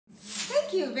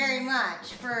thank you very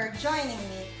much for joining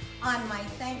me on my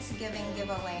Thanksgiving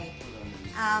giveaway.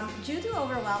 Due to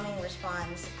overwhelming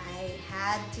response, I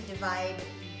had to divide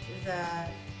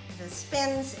the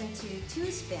spins into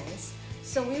 2 spins.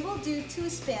 So we will do 2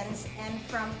 spins, and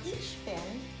from each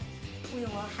spin, we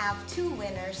will have 2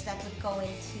 winners that would go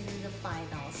into the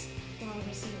finals who will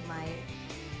receive my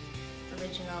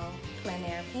original plein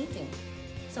air painting.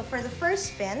 So for the first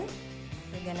spin,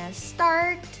 we're gonna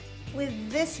start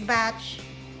with this batch.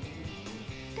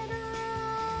 Ta-da!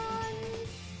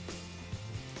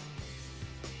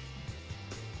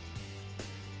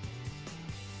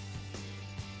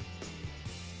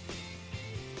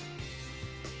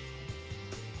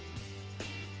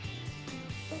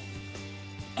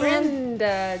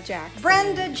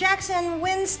 Brenda Jackson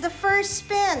wins the first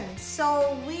spin.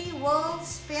 So we will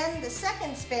spin the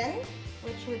second spin,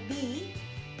 which would be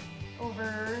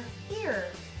over here.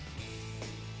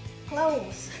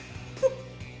 Close.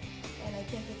 And I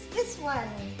think it's this one.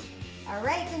 All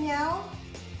right, Danielle.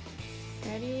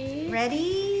 Ready?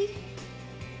 Ready?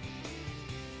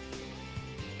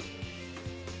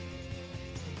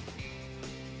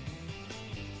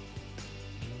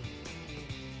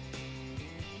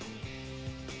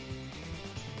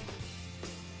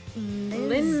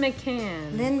 Lynn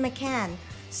McCann. Lynn McCann.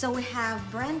 So we have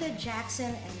Brenda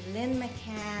Jackson and Lynn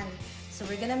McCann. So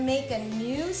we're gonna make a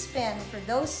new spin for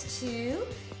those 2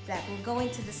 that will go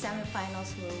into the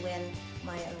semifinals who will win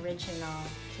my original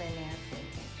plein air painting.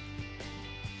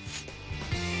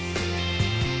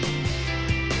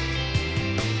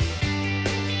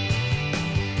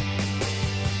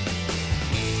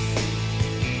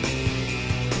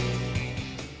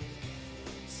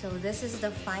 So this is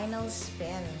the final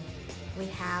spin. We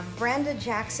have Brenda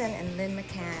Jackson and Lynn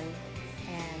McCann.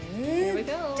 And here we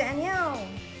go. Danielle.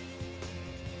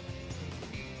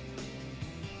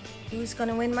 Who's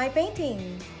gonna win my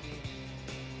painting?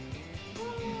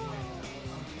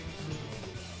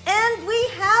 And we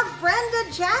have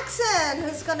Brenda Jackson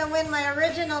who's gonna win my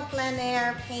original plein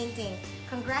air painting.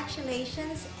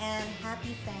 Congratulations and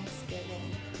happy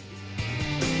Thanksgiving.